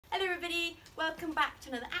everybody, welcome back to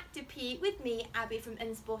another Active PE with me, Abby from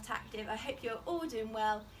Sport Active. I hope you're all doing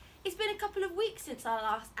well. It's been a couple of weeks since our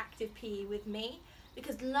last Active PE with me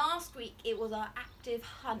because last week it was our active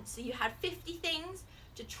hunt. So you had 50 things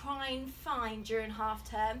to try and find during half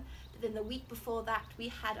term, but then the week before that we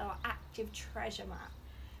had our active treasure map.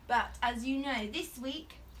 But as you know, this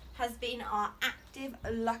week has been our active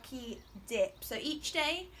lucky dip. So each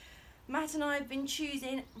day Matt and I have been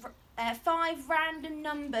choosing 5 random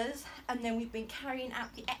numbers, and then we've been carrying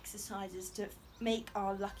out the exercises to make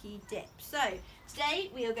our lucky dip. So today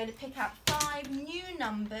we are going to pick out 5 new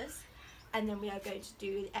numbers, and then we are going to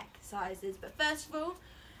do the exercises. But first of all,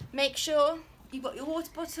 make sure you've got your water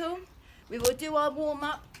bottle. We will do our warm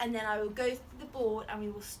up, and then I will go through the board and we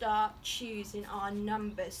will start choosing our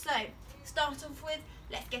numbers. So start off with,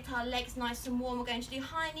 let's get our legs nice and warm. We're going to do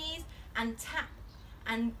high knees and tap.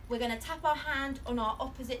 And we're going to tap our hand on our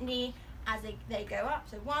opposite knee as they go up.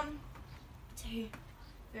 So 1, 2,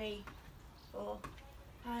 3, 4,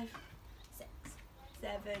 5, 6,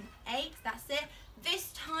 7, 8. That's it.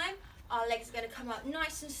 This time our legs are going to come up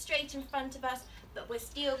nice and straight in front of us, but we're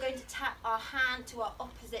still going to tap our hand to our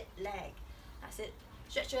opposite leg. That's it.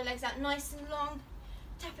 Stretch your legs out nice and long.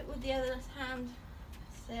 Tap it with the other hand.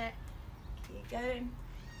 That's it. Keep going.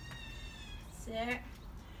 That's it.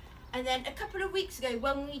 And then a couple of weeks ago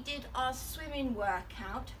when we did our swimming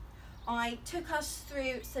workout, I took us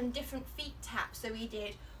through some different feet taps. So we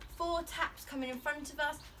did 4 taps coming in front of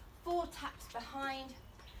us, 4 taps behind,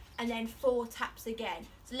 and then 4 taps again.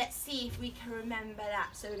 So let's see if we can remember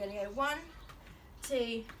that. So we're going to go 1,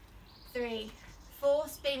 2, 3, 4,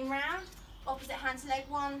 spin round, opposite hand to leg,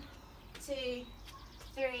 1, 2,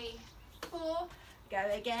 3, 4, go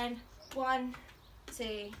again, 1,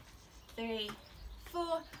 2, 3,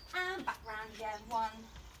 4, and back round again, 1,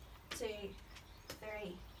 2,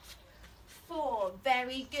 3, 4.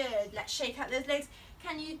 Very good. Let's shake out those legs.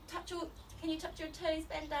 Can you touch your toes?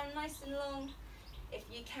 Bend down nice and long. If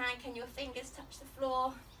you can your fingers touch the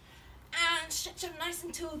floor? And stretch up nice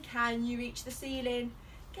and tall. Can you reach the ceiling?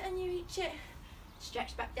 Can you reach it?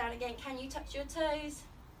 Stretch back down again. Can you touch your toes?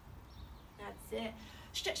 That's it.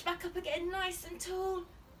 Stretch back up again, nice and tall.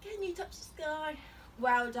 Can you touch the sky?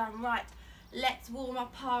 Well done. Right. Let's warm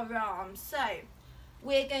up our arms. So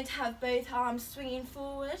we're going to have both arms swinging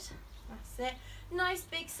forward. That's it. Nice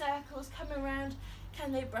big circles coming around.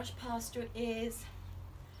 Can they brush past your ears?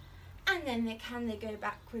 And then can they go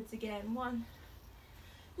backwards again? 1.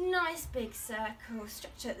 Nice big circle.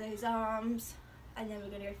 Stretch out those arms. And then we're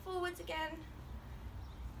going to go forwards again.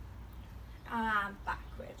 And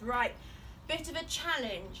backwards. Right. Bit of a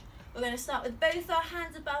challenge. We're going to start with both our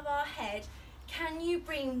hands above our head. Can you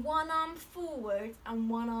bring one arm forward and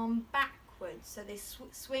one arm backwards so they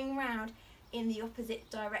swing round in the opposite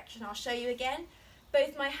direction? I'll show you again.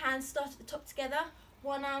 Both my hands start at the top together.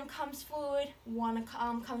 One arm comes forward, one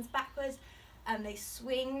arm comes backwards, and they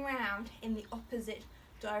swing round in the opposite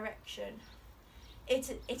direction. It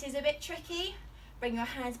is a bit tricky. Bring your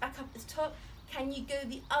hands back up at the top. Can you go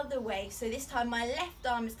the other way? So this time my left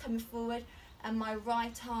arm is coming forward and my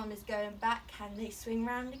right arm is going back. Can they swing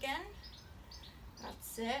round again?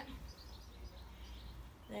 That's it.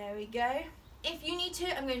 There we go. If you need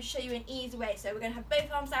to, I'm going to show you an easy way. So we're going to have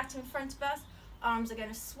both arms out in front of us. Arms are going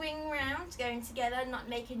to swing round, going together, not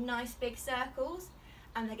making nice big circles.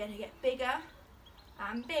 And they're going to get bigger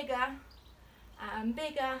and bigger and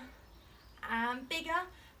bigger and bigger.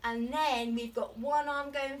 And then we've got one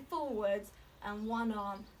arm going forwards and one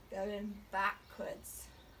arm going backwards.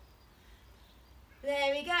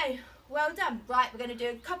 There we go. Well done. Right, we're going to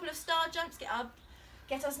do a couple of star jumps,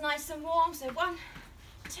 get us nice and warm. So 1,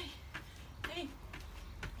 2, 3,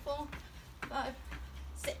 4, 5,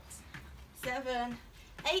 6, 7,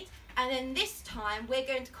 8. And then this time we're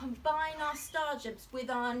going to combine our star jumps with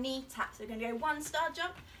our knee taps. So we're going to go 1 star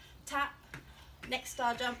jump, tap, next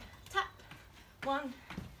star jump, tap, 1,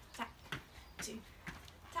 tap, 2,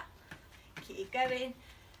 tap. Keep going.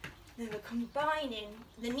 Then we're combining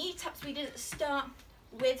the knee taps we did at the start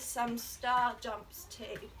with some star jumps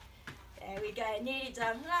too. There we go, nearly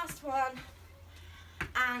done. Last one.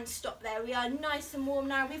 And stop there. We are nice and warm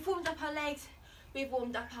now. We've warmed up our legs, we've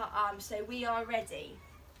warmed up our arms, so we are ready.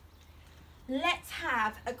 Let's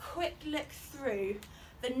have a quick look through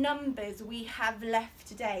the numbers we have left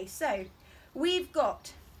today. So we've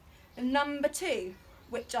got number 2,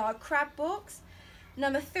 which are crab walks,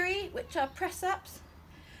 number 3, which are press ups,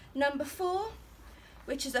 number 4,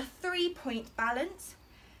 which is a 3-point balance,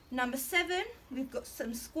 number 7, we've got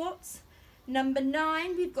some squats, number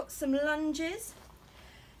 9, we've got some lunges,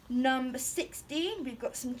 number 16, we've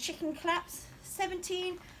got some chicken claps,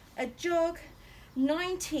 17, a jog,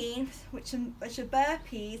 19, which are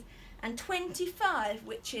burpees, and 25,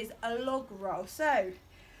 which is a log roll. So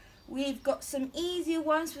we've got some easier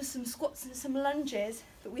ones with some squats and some lunges,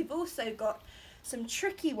 but we've also got some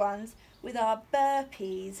tricky ones with our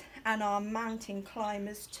burpees and our mountain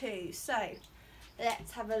climbers too. So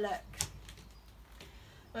let's have a look.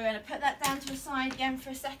 We're going to put that down to the side again for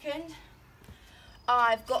a second.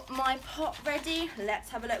 I've got my pot ready. Let's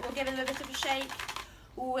have a look. We'll give it a bit of a shake.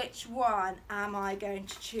 Which one am I going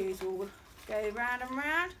to choose? We'll go round and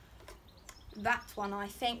round. That one, I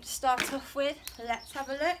think, to start off with. Let's have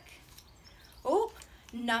a look. Oh,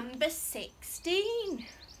 number 16.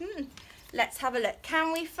 Let's have a look.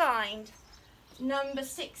 Can we find number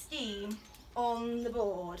 16 on the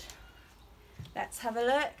board? Let's have a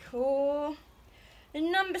look. Oh,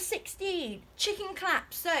 number 16, chicken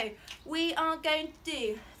claps. So we are going to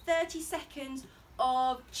do 30 seconds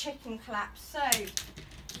of chicken claps. So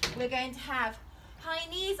we're going to have high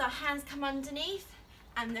knees, our hands come underneath,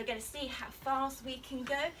 and they're going to see how fast we can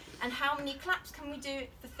go and how many claps can we do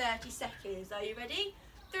for 30 seconds. Are you ready?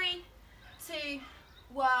 3, 2,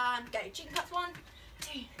 1, go. Chicken claps, 1,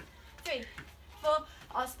 2, 3, 4.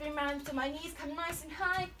 I'll spin around so my knees come nice and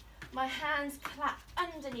high. My hands clap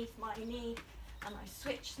underneath my knee, and I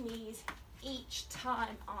switch knees each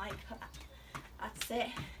time I clap. That's it.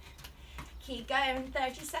 Keep going,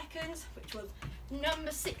 30 seconds, which was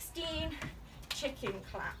number 16, chicken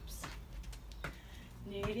claps.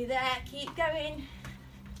 Nearly there, keep going.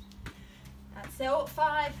 That's it.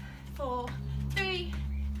 5, 4, 3,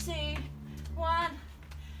 2, 1,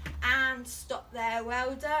 and stop there.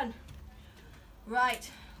 Well done. Right,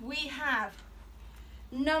 we have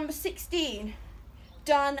number 16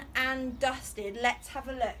 done and dusted. Let's have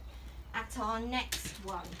a look at our next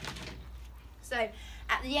one. So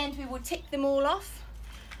at the end we will tick them all off.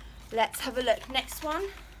 Let's have a look. Next one.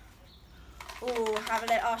 Oh, have a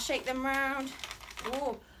look. I'll shake them round.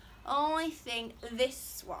 Oh, I think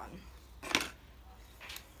this one.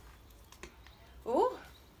 Oh,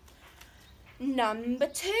 number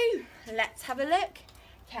 2. Let's have a look.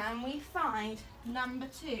 Can we find number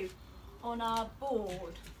 2 on our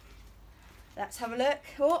board? Let's have a look.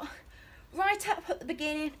 Oh, right up at the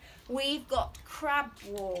beginning, we've got crab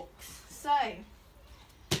walks. So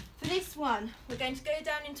for this one, we're going to go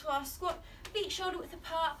down into our squat, feet shoulder width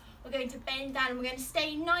apart. We're going to bend down and we're going to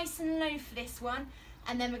stay nice and low for this one.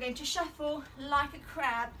 And then we're going to shuffle like a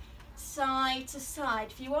crab, side to side.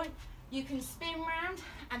 If you want, you can spin round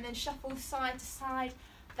and then shuffle side to side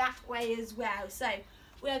that way as well. So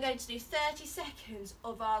we are going to do 30 seconds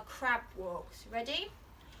of our crab walks. Ready?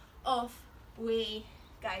 Off we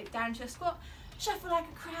go. Down to a squat, shuffle like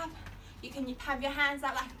a crab. You can have your hands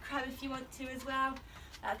out like a crab if you want to as well.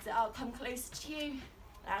 That's it. I'll come closer to you.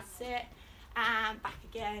 That's it. And back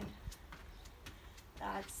again.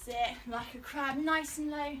 That's it. Like a crab, nice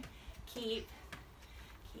and low. Keep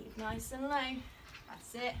nice and low.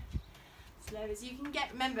 That's it. As low as you can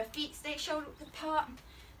get. Remember, feet stay shoulder width apart.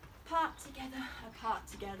 Apart together, apart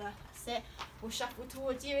together. That's it. We'll shuffle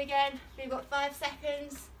towards you again. We've got 5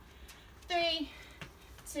 seconds. 3,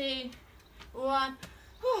 2, 1.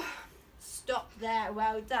 Whew. Stop there.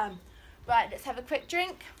 Well done. Right, let's have a quick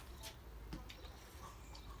drink.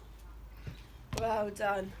 Well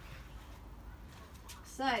done.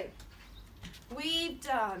 So, we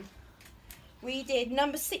did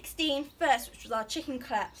number 16 first, which was our chicken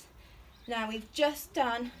claps. Now we've just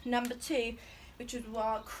done number 2, which was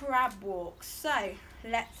our crab walks. So,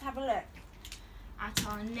 let's have a look at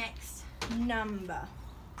our next number.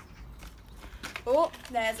 Oh,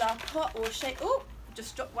 there's our pot. We'll shake. Oh,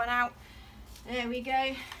 just dropped one out. There we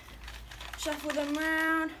go. Shuffle them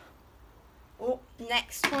round. Oh,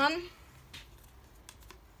 next one.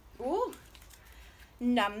 Oh,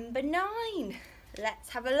 number 9. Let's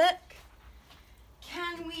have a look.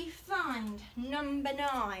 Can we find number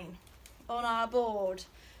 9 on our board?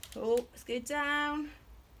 Oh, let's go down.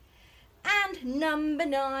 And number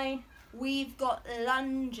 9, we've got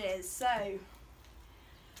lunges. So,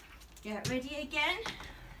 get ready again.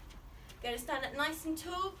 Going to stand up nice and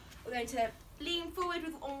tall. We're going to lean forward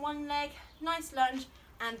on one leg, nice lunge,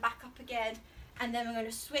 and back up again. And then we're going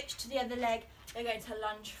to switch to the other leg. We're going to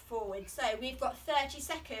lunge forward. So we've got 30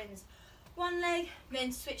 seconds. One leg,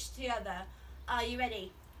 then switch to the other. Are you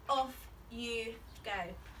ready? Off you go.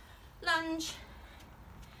 Lunge,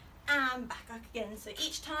 and back up again. So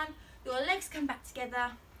each time your legs come back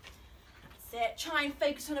together. That's it. Try and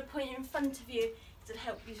focus on a point in front of you. It'll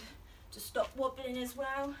help you to stop wobbling as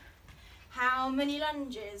well. How many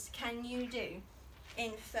lunges can you do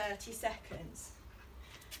in 30 seconds?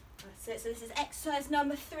 That's it. So this is exercise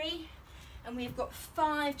number 3. And we've got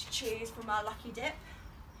 5 to choose from our lucky dip.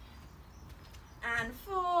 And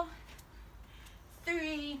 4,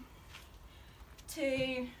 3,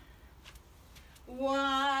 2,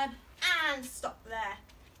 1, and stop there.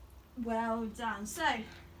 Well done. So,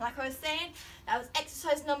 like I was saying, that was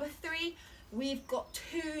exercise number 3. We've got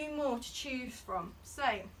 2 more to choose from. So,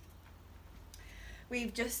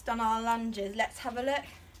 we've just done our lunges. Let's have a look.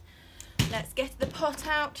 Let's get the pot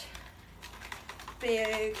out.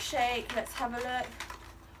 Big shake. Let's have a look.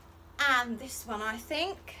 And this one, I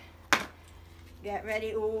think. Get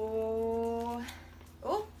ready. Oh,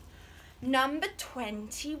 number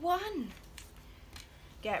 21.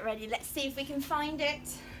 Get ready. Let's see if we can find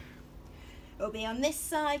it. It'll be on this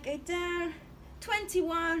side. Go down.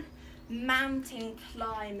 21. Mountain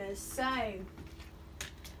climbers. So,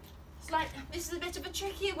 it's like this is a bit of a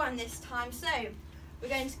trickier one this time. So, we're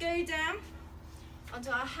going to go down onto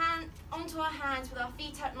our hands with our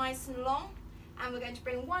feet out nice and long, and we're going to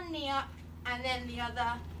bring one knee up and then the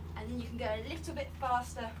other, and then you can go a little bit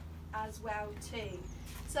faster as well too.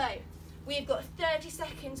 So, we've got 30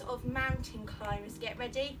 seconds of mountain climbers. Get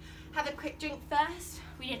ready. Have a quick drink first.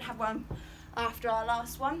 We didn't have one after our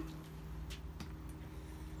last one.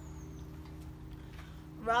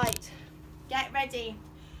 Right, get ready.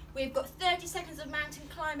 We've got 30 seconds of mountain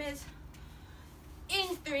climbers.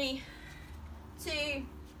 In 3, 2,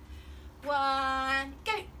 1,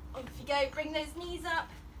 go. Off you go, bring those knees up.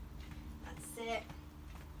 That's it.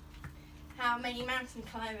 How many mountain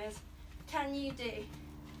climbers can you do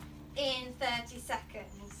in 30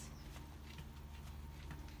 seconds?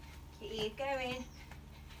 Keep going.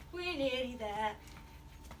 We're nearly there.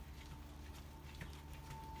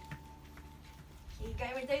 Keep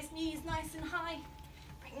going with those knees nice and high.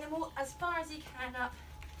 Bring them all as far as you can up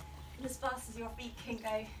and as fast as your feet can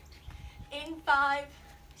go. In 5,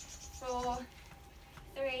 4,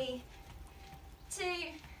 3, 2,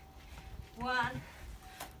 1.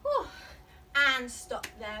 Whew. And stop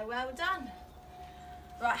there. Well done.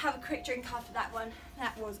 Right, have a quick drink after that one.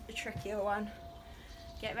 That was a trickier one.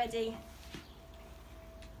 Get ready.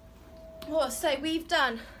 Oh, so we've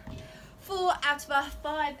done 4 out of our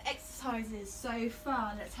 5 exercises so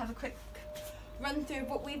far. Let's have a quick run through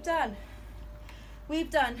what we've done. We've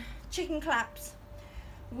done chicken claps.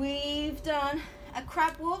 We've done a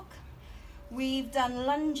crab walk. We've done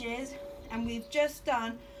lunges, and we've just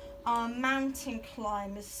done our mountain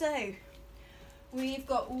climbers. So we've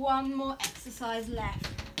got 1 more exercise left.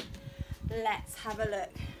 Let's have a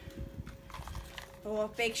look. Oh, a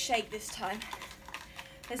big shake this time.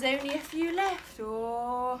 There's only a few left.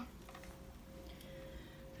 Oh,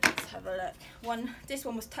 let's have a look. This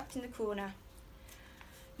one was tucked in the corner.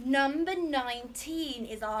 Number 19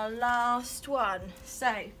 is our last one.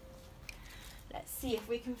 So let's see if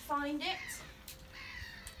we can find it.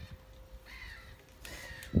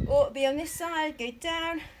 Oh, it'll be on this side. Go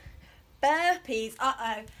down. Burpees.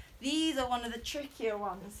 Uh-oh. These are one of the trickier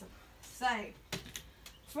ones. So,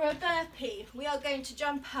 for a burpee, we are going to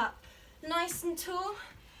jump up nice and tall.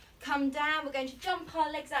 Come down. We're going to jump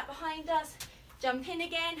our legs out behind us. Jump in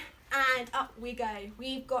again. And up we go.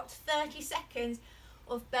 We've got 30 seconds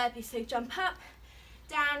of burpees. So, jump up,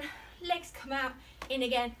 down, legs come out, in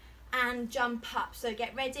again, and jump up. So,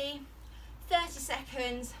 get ready. 30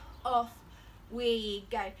 seconds. Off we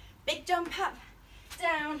go. Big jump up,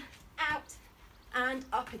 down, out, and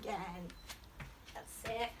up again. That's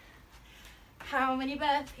it. How many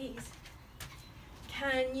burpees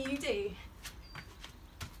can you do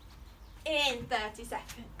in 30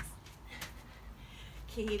 seconds?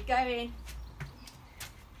 Keep going.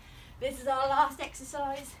 This is our last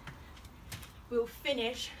exercise. We'll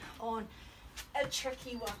finish on a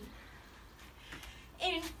tricky one.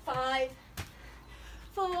 In 5,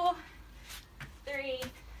 4, 3,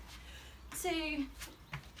 2,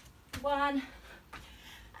 1,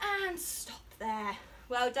 and stop there.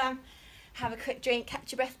 Well done. Have a quick drink,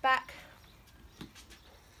 catch your breath back.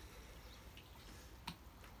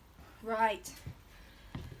 Right,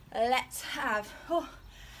 let's have,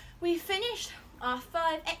 we finished our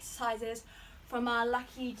 5 exercises from our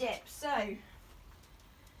lucky dip. So,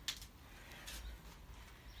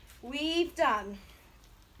 we've done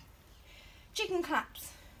chicken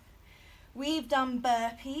claps, we've done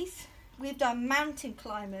burpees, we've done mountain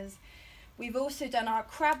climbers, we've also done our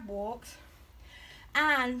crab walks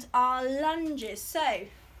and our lunges. So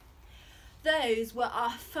those were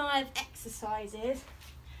our 5 exercises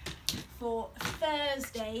for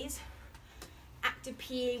Thursday's active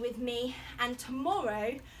PE with me, and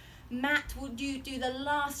tomorrow Matt will do the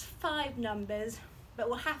last 5 numbers, but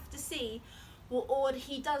we'll have to see what order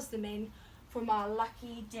he does them in from our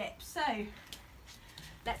lucky dip. So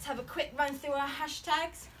Let's have a quick run through our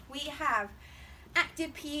hashtags. We have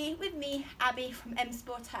Active PE with me, Abby from M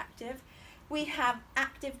Sport Active. We have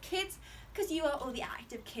Active Kids, because you are all the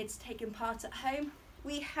active kids taking part at home.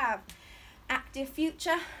 We have Active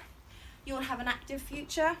Future. You'll have an active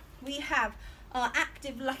future. We have our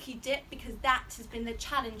Active Lucky Dip, because that has been the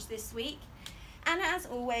challenge this week. And as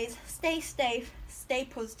always, stay safe, stay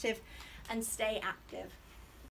positive, and stay active.